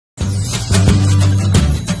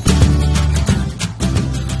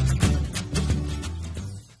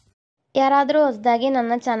ಯಾರಾದರೂ ಹೊಸದಾಗಿ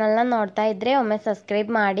ನನ್ನ ಚಾನಲ್ನ ನೋಡ್ತಾ ಇದ್ದರೆ ಒಮ್ಮೆ ಸಬ್ಸ್ಕ್ರೈಬ್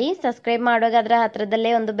ಮಾಡಿ. ಸಬ್ಸ್ಕ್ರೈಬ್ ಮಾಡುವಾಗ ಅದರ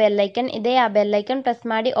ಹತ್ರದಲ್ಲೇ ಒಂದು ಬೆಲ್ ಐಕನ್ ಇದೆ, ಆ ಬೆಲ್ ಐಕನ್ ಪ್ರೆಸ್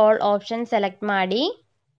ಮಾಡಿ ಆಲ್ ಆಪ್ಷನ್ ಸೆಲೆಕ್ಟ್ ಮಾಡಿ.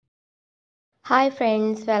 Hi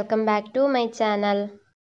friends, welcome back to my channel.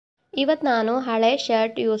 ಇವತ್ತು ನಾನು ಹಳೆ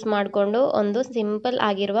ಶರ್ಟ್ ಯೂಸ್ ಮಾಡಿಕೊಂಡು ಒಂದು ಸಿಂಪಲ್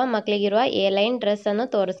ಆಗಿರುವ ಮಕ್ಕಳಿಗಿರುವ ಎಲೈನ್ ಡ್ರೆಸ್ಸನ್ನು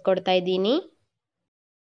ತೋರಿಸ್ಕೊಡ್ತಾ ಇದ್ದೀನಿ.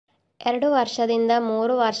 2 ವರ್ಷದಿಂದ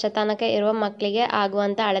 3 ವರ್ಷ ತನಕ ಇರುವ ಮಕ್ಕಳಿಗೆ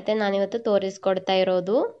ಆಗುವಂಥ ಅಳತೆ ನಾನಿವತ್ತು ತೋರಿಸ್ಕೊಡ್ತಾ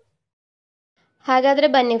ಇರೋದು. ಹಾಗಾದರೆ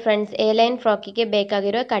ಬನ್ನಿ ಫ್ರೆಂಡ್ಸ್, ಎಲೈನ್ ಫ್ರಾಕಿಗೆ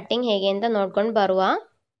ಬೇಕಾಗಿರೋ ಕಟ್ಟಿಂಗ್ ಹೇಗೆ ಅಂತ ನೋಡ್ಕೊಂಡು ಬರುವ.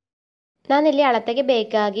 ನಾನಿಲ್ಲಿ ಅಳತೆಗೆ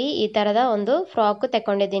ಬೇಕಾಗಿ ಈ ಥರದ ಒಂದು ಫ್ರಾಕ್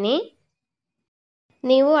ತಗೊಂಡಿದ್ದೀನಿ.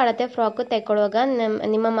 ನೀವು ಅಳತೆ ಫ್ರಾಕು ತೆಕ್ಕೊಳ್ಳುವಾಗ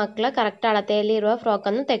ನಿಮ್ಮ ಮಕ್ಕಳ ಕರೆಕ್ಟ್ ಅಳತೆಯಲ್ಲಿ ಇರುವ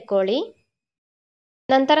ಫ್ರಾಕನ್ನು ತೆಕ್ಕೊಳ್ಳಿ.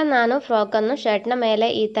 ನಂತರ ನಾನು ಫ್ರಾಕನ್ನು ಶರ್ಟ್ನ ಮೇಲೆ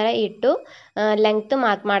ಈ ಥರ ಇಟ್ಟು ಲೆಂಗ್ತ್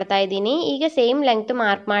ಮಾರ್ಕ್ ಮಾಡ್ತಾ ಇದ್ದೀನಿ. ಈಗ ಸೇಮ್ ಲೆಂಗ್ತ್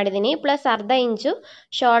ಮಾರ್ಕ್ ಮಾಡಿದ್ದೀನಿ, ಪ್ಲಸ್ ಅರ್ಧ ಇಂಚು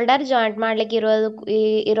ಶೋಲ್ಡರ್ ಜಾಯಿಂಟ್ ಮಾಡಲಿಕ್ಕೆ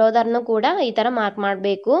ಇರೋದನ್ನು ಕೂಡ ಈ ಥರ ಮಾರ್ಕ್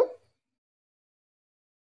ಮಾಡಬೇಕು.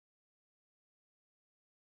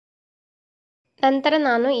 ನಂತರ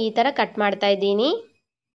ನಾನು ಈ ಥರ ಕಟ್ ಮಾಡ್ತಾ ಇದ್ದೀನಿ.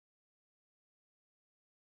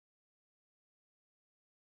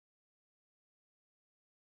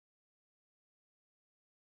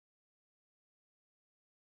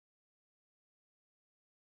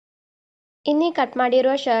 ಇನ್ನೀ ಕಟ್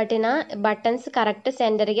ಮಾಡಿರೋ ಶರ್ಟಿನ ಬಟನ್ಸ್ ಕರೆಕ್ಟ್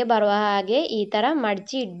ಸೆಂಟರ್ಗೆ ಬರುವ ಹಾಗೆ ಈ ಥರ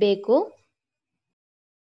ಮಡಚಿ ಇಡಬೇಕು.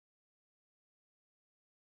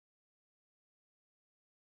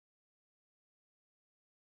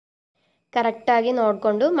 ಕರೆಕ್ಟಾಗಿ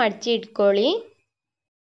ನೋಡಿಕೊಂಡು ಮಡಚಿ ಇಟ್ಕೊಳ್ಳಿ.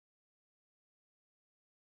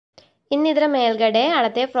 ಇನ್ನಿದ್ರ ಮೇಲ್ಗಡೆ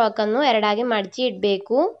ಅಳತೆ ಫ್ರಾಕನ್ನು ಎರಡಾಗಿ ಮಡಚಿ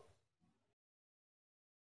ಇಡಬೇಕು.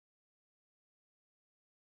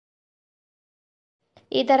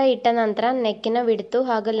 ಈ ಥರ ಇಟ್ಟ ನಂತರ ನೆಕ್ಕಿನ ವಿಡ್ತು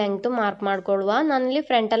ಹಾಗೂ ಲೆಂಗ್ತು ಮಾರ್ಕ್ ಮಾಡ್ಕೊಳ್ಳುವ. ನಾನಿಲ್ಲಿ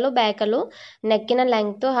ಫ್ರಂಟಲ್ಲೂ ಬ್ಯಾಕಲ್ಲೂ ನೆಕ್ಕಿನ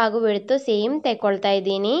ಲೆಂಗ್ತು ಹಾಗೂ ವಿಡ್ತು ಸೇಮ್ ತೆಕ್ಕೊಳ್ತಾ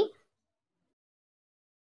ಇದ್ದೀನಿ.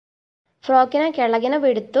 ಫ್ರಾಕಿನ ಕೆಳಗಿನ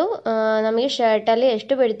ವಿಡ್ತು ನಮಗೆ ಶರ್ಟಲ್ಲಿ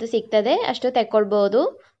ಎಷ್ಟು ವಿಡ್ತು ಸಿಗ್ತದೆ ಅಷ್ಟು ತೆಕ್ಕೊಳ್ಬೋದು.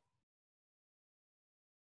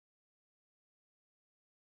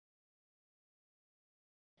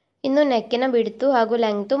 ಇನ್ನು ನೆಕ್ಕಿನ ವಿಡ್ತು ಹಾಗೂ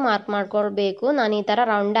ಲೆಂಗ್ತು ಮಾರ್ಕ್ ಮಾಡ್ಕೊಳ್ಬೇಕು. ನಾನು ಈ ಥರ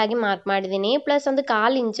ರೌಂಡಾಗಿ ಮಾರ್ಕ್ ಮಾಡಿದ್ದೀನಿ, ಪ್ಲಸ್ ಒಂದು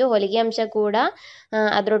 1/4 ಇಂಚು ಹೊಲಿಗೆ ಅಂಶ ಕೂಡ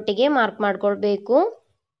ಅದರೊಟ್ಟಿಗೆ ಮಾರ್ಕ್ ಮಾಡ್ಕೊಳ್ಬೇಕು.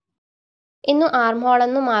 ಇನ್ನು ಆರ್ಮ್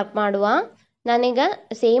ಹೋಲನ್ನು ಮಾರ್ಕ್ ಮಾಡುವ. ನಾನೀಗ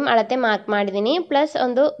ಸೇಮ್ ಅಳತೆ ಮಾರ್ಕ್ ಮಾಡಿದ್ದೀನಿ, ಪ್ಲಸ್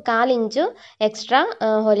ಒಂದು 1/4 ಇಂಚು ಎಕ್ಸ್ಟ್ರಾ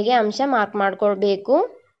ಹೊಲಿಗೆ ಅಂಶ ಮಾರ್ಕ್ ಮಾಡ್ಕೊಳ್ಬೇಕು.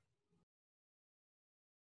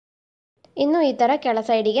 ಇನ್ನು ಈ ಥರ ಕೆಳ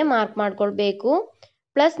ಸೈಡಿಗೆ ಮಾರ್ಕ್ ಮಾಡ್ಕೊಳ್ಬೇಕು,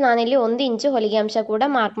 ಪ್ಲಸ್ ನಾನಿಲ್ಲಿ 1 ಇಂಚು ಹೊಲಿಗೆ ಅಂಶ ಕೂಡ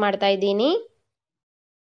ಮಾರ್ಕ್ ಮಾಡ್ತಾ ಇದ್ದೀನಿ.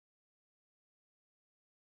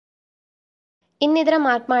 ಇನ್ನಿದ್ರ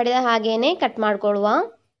ಮಾರ್ಕ್ ಮಾಡಿದ ಹಾಗೇನೆ ಕಟ್ ಮಾಡ್ಕೊಳ್ಳುವ.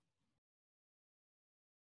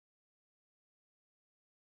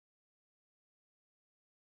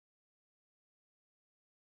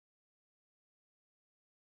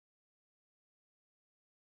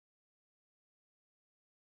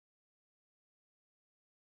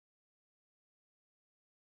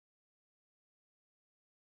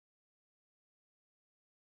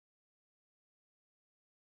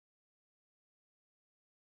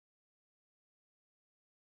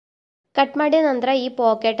 ಕಟ್ ಮಾಡಿದ ನಂತರ ಈ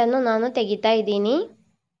ಪಾಕೆಟನ್ನು ನಾನು ತೆಗಿತಾ ಇದ್ದೀನಿ.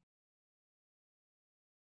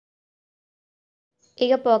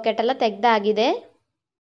 ಈಗ ಪಾಕೆಟ್ ಎಲ್ಲ ತೆಗೆದಾಗಿದೆ.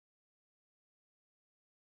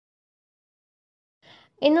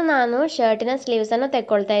 ಇನ್ನು ನಾನು ಶರ್ಟಿನ ಸ್ಲೀವ್ಸನ್ನು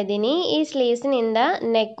ತೆಕ್ಕೊಳ್ತಾ ಇದ್ದೀನಿ. ಈ ಸ್ಲೀವ್ಸ್ನಿಂದ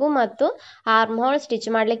ನೆಕ್ಕು ಮತ್ತು ಆರ್ಮ್ ಹೋಲ್ ಸ್ಟಿಚ್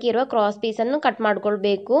ಮಾಡಲಿಕ್ಕೆ ಇರುವ ಕ್ರಾಸ್ ಪೀಸನ್ನು ಕಟ್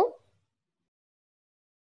ಮಾಡ್ಕೊಳ್ಬೇಕು.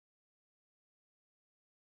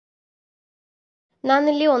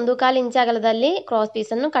 ನಾನಿಲ್ಲಿ 1/4 ಇಂಚ್ ಅಗಲದಲ್ಲಿ ಕ್ರಾಸ್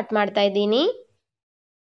ಪೀಸನ್ನು ಕಟ್ ಮಾಡ್ತಾ ಇದ್ದೀನಿ.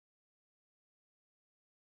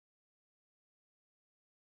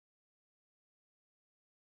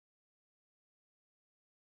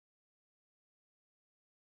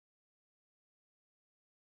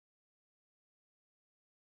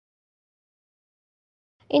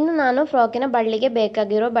 ಇನ್ನು ನಾನು ಫ್ರಾಕಿನ ಬಳ್ಳಿಗೆ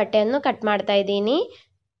ಬೇಕಾಗಿರೋ ಬಟ್ಟೆಯನ್ನು ಕಟ್ ಮಾಡ್ತಾ ಇದ್ದೀನಿ.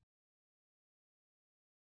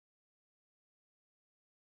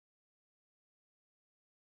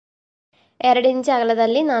 ಎರಡು ಇಂಚ್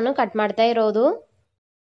ಅಗಲದಲ್ಲಿ ನಾನು ಕಟ್ ಮಾಡ್ತಾ ಇರೋದು.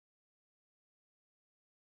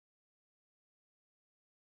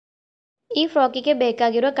 ಈ ಫ್ರಾಕಿಗೆ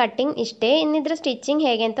ಬೇಕಾಗಿರೋ ಕಟ್ಟಿಂಗ್ ಇಷ್ಟೇ. ಇನ್ನಿದ್ರ ಸ್ಟಿಚಿಂಗ್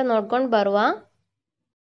ಹೇಗೆ ಅಂತ ನೋಡ್ಕೊಂಡು ಬರುವ.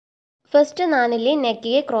 ಫಸ್ಟ್ ನಾನಿಲ್ಲಿ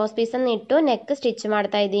ನೆಕ್ಕಿಗೆ ಕ್ರಾಸ್ ಪೀಸನ್ನು ಇಟ್ಟು ನೆಕ್ ಸ್ಟಿಚ್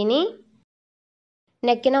ಮಾಡ್ತಾ ಇದ್ದೀನಿ.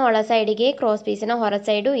 ನೆಕ್ಕಿನ ಒಳ ಸೈಡಿಗೆ ಕ್ರಾಸ್ ಪೀಸಿನ ಹೊರ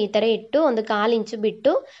ಸೈಡು ಈ ಥರ ಇಟ್ಟು ಒಂದು 1/4 ಇಂಚು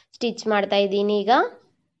ಬಿಟ್ಟು ಸ್ಟಿಚ್ ಮಾಡ್ತಾ ಇದ್ದೀನಿ. ಈಗ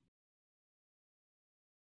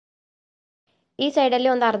ಈ ಸೈಡಲ್ಲಿ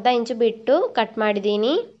ಒಂದು ಅರ್ಧ ಇಂಚು ಬಿಟ್ಟು ಕಟ್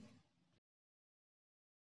ಮಾಡಿದ್ದೀನಿ.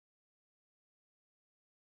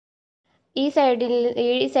 ಈ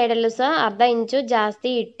ಸೈಡಲ್ಲೂ ಸಹ ಅರ್ಧ ಇಂಚು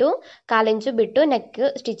ಜಾಸ್ತಿ ಇಟ್ಟು 1/4 ಇಂಚು ಬಿಟ್ಟು ನೆಕ್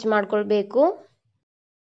ಸ್ಟಿಚ್ ಮಾಡ್ಕೊಳ್ಬೇಕು.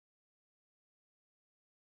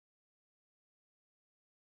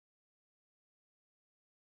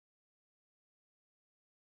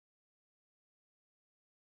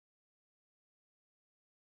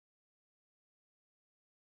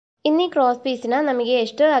 ಇನ್ನಿ ಕ್ರಾಸ್ ಪೀಸ್ನ ನಮಗೆ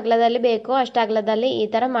ಎಷ್ಟು ಅಗಲದಲ್ಲಿ ಬೇಕೋ ಅಷ್ಟು ಅಗಲದಲ್ಲಿ ಈ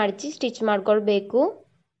ಥರ ಮಡಚಿ ಸ್ಟಿಚ್ ಮಾಡ್ಕೊಳ್ಬೇಕು.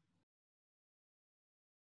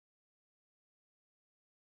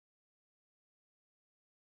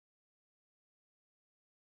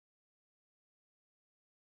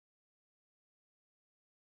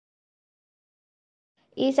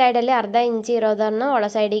 ಈ ಸೈಡಲ್ಲಿ ಅರ್ಧ ಇಂಚು ಇರೋದನ್ನು ಒಳ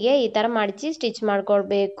ಸೈಡಿಗೆ ಈ ಥರ ಮಡಚಿ ಸ್ಟಿಚ್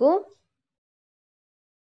ಮಾಡ್ಕೊಳ್ಬೇಕು.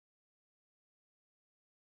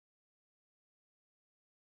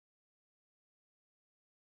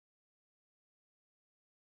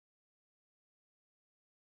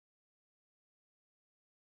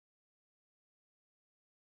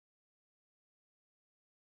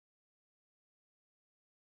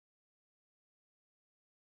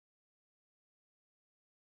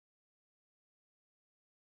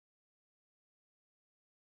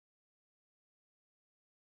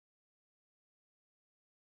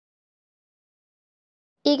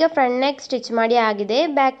 ಈಗ ಫ್ರಂಟ್ ನೆಕ್ ಸ್ಟಿಚ್ ಮಾಡಿ ಆಗಿದೆ.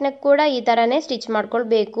 ಬ್ಯಾಕ್ ನೆಕ್ ಕೂಡ ಈ ಥರನೇ ಸ್ಟಿಚ್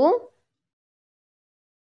ಮಾಡ್ಕೊಳ್ಬೇಕು.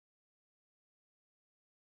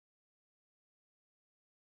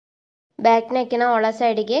 ಬ್ಯಾಕ್ ನೆಕ್ಕಿನ ಒಳ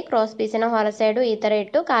ಸೈಡಿಗೆ ಕ್ರಾಸ್ ಪೀಸಿನ ಹೊರ ಸೈಡು ಈ ಥರ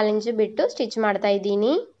ಇಟ್ಟು 1/4 ಇಂಚು ಬಿಟ್ಟು ಸ್ಟಿಚ್ ಮಾಡ್ತಾ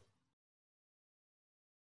ಇದ್ದೀನಿ.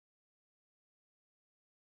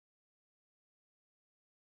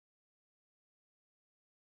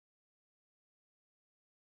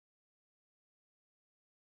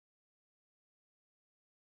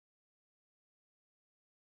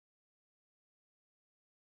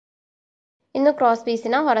 ಇನ್ನು ಕ್ರಾಸ್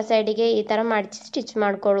ಪೀಸಿನ ಹೊರ ಸೈಡಿಗೆ ಈ ಥರ ಮಡಚಿ ಸ್ಟಿಚ್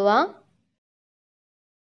ಮಾಡ್ಕೊಳ್ಳುವ.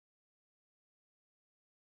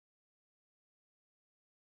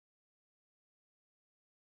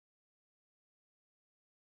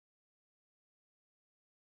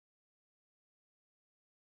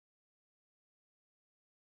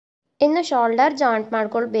 ಇನ್ನು ಶೋಲ್ಡರ್ ಜಾಯಿಂಟ್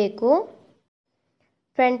ಮಾಡ್ಕೊಳ್ಬೇಕು.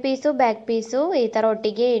 ಫ್ರಂಟ್ ಪೀಸು ಬ್ಯಾಕ್ ಪೀಸು ಈ ಥರ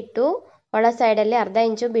ಒಟ್ಟಿಗೆ ಇಟ್ಟು ಒಳ ಸೈಡಲ್ಲಿ ಅರ್ಧ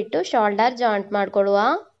ಇಂಚು ಬಿಟ್ಟು ಶೋಲ್ಡರ್ ಜಾಯಿಂಟ್ ಮಾಡ್ಕೊಳ್ಳುವ.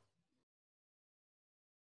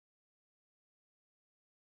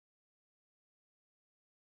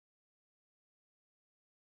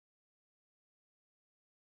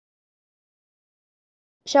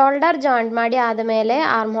 ಶೋಲ್ಡರ್ ಜಾಯಿಂಟ್ ಮಾಡಿ ಆದಮೇಲೆ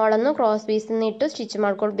ಆರ್ಮ್ ಹೋಲನ್ನು ಕ್ರಾಸ್ ಪೀಸನ್ನು ಇಟ್ಟು ಸ್ಟಿಚ್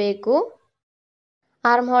ಮಾಡ್ಕೊಳ್ಬೇಕು.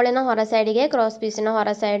 ಆರ್ಮ್ ಹೋಲಿನ ಹೊರ ಸೈಡಿಗೆ ಕ್ರಾಸ್ ಪೀಸಿನ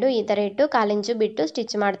ಹೊರ ಸೈಡು ಈ ಥರ ಇಟ್ಟು 1/4 ಇಂಚು ಬಿಟ್ಟು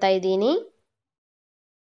ಸ್ಟಿಚ್ ಮಾಡ್ತಾ ಇದ್ದೀನಿ.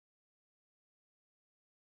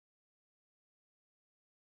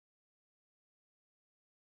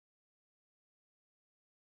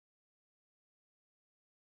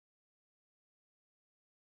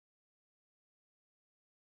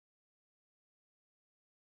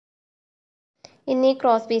 ಇನ್ನೀ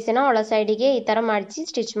ಕ್ರಾಸ್ ಪೀಸಿನ ಒಳ ಸೈಡಿಗೆ ಈ ಥರ ಮಡಚಿ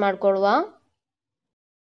ಸ್ಟಿಚ್ ಮಾಡ್ಕೊಳ್ಳುವ.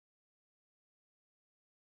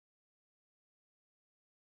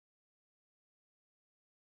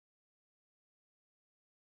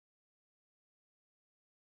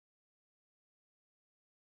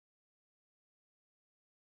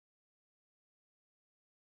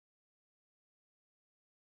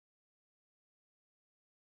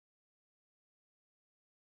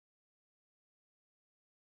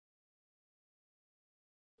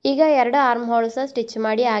 ಈಗ 2 ಆರ್ಮ್ ಹೋಲ್ಸ್ ಸ್ಟಿಚ್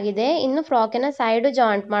ಮಾಡಿ ಆಗಿದೆ. ಇನ್ನು ಫ್ರಾಕಿನ ಸೈಡು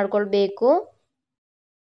ಜಾಯಿಂಟ್ ಮಾಡ್ಕೊಳ್ಬೇಕು.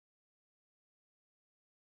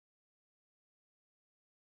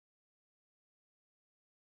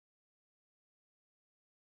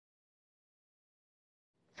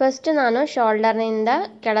 ಫಸ್ಟ್ ನಾನು ಶೋಲ್ಡರ್ನಿಂದ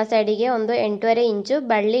ಕೆಳ ಸೈಡಿಗೆ ಒಂದು 8.5 ಇಂಚು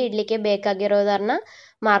ಬಳ್ಳಿ ಇಡಲಿಕ್ಕೆ ಬೇಕಾಗಿರೋದನ್ನ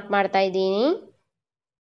ಮಾರ್ಕ್ ಮಾಡ್ತಾ ಇದ್ದೀನಿ.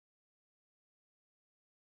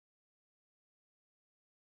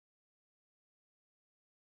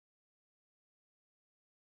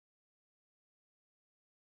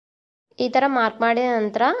 ಈ ಥರ ಮಾರ್ಕ್ ಮಾಡಿದ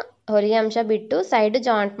ನಂತರ ಹೊಲಿಗೆ ಅಂಶ ಬಿಟ್ಟು ಸೈಡ್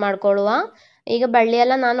ಜಾಯಿಂಟ್ ಮಾಡ್ಕೊಳ್ಳುವ. ಈಗ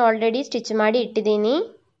ಬಳ್ಳಿಯೆಲ್ಲ ನಾನು ಆಲ್ರೆಡಿ ಸ್ಟಿಚ್ ಮಾಡಿ ಇಟ್ಟಿದ್ದೀನಿ.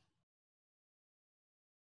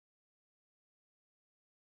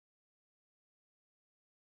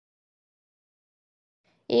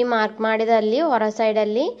 ಈ ಮಾರ್ಕ್ ಮಾಡಿದಲ್ಲಿ ಹೊರ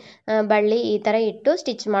ಸೈಡಲ್ಲಿ ಬಳ್ಳಿ ಈ ಥರ ಇಟ್ಟು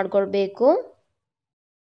ಸ್ಟಿಚ್ ಮಾಡ್ಕೊಳ್ಬೇಕು.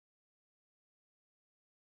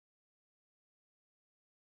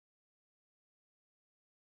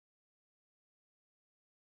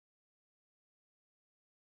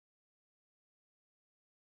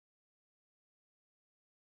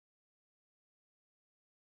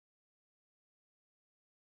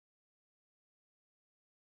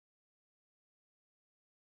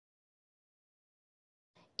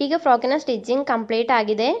 ಈಗ ಫ್ರಾಕಿನ ಸ್ಟಿಚಿಂಗ್ ಕಂಪ್ಲೀಟ್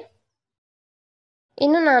ಆಗಿದೆ.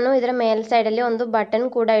 ಇನ್ನು ನಾನು ಇದರ ಮೇಲ್ ಸೈಡಲ್ಲಿ ಒಂದು ಬಟನ್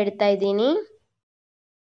ಕೂಡ ಇಡ್ತಾ ಇದ್ದೀನಿ.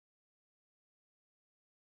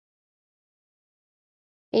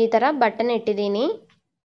 ಈ ಥರ ಬಟನ್ ಇಟ್ಟಿದ್ದೀನಿ.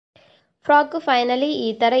 ಫ್ರಾಕ್ ಫೈನಲಿ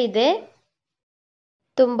ಈ ಥರ ಇದೆ.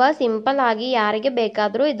 ತುಂಬ ಸಿಂಪಲ್ ಆಗಿ ಯಾರಿಗೆ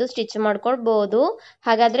ಬೇಕಾದರೂ ಇದು ಸ್ಟಿಚ್ ಮಾಡ್ಕೊಳ್ಬೋದು.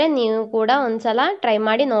 ಹಾಗಾದರೆ ನೀವು ಕೂಡ ಒಂದ್ಸಲ ಟ್ರೈ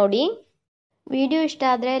ಮಾಡಿ ನೋಡಿ. ವಿಡಿಯೋ ಇಷ್ಟ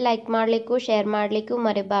ಆದರೆ ಲೈಕ್ ಮಾಡಲಿಕ್ಕೂ ಶೇರ್ ಮಾಡಲಿಕ್ಕೂ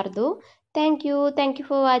ಮರಿಬಾರ್ದು. Thank you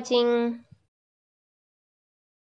for watching.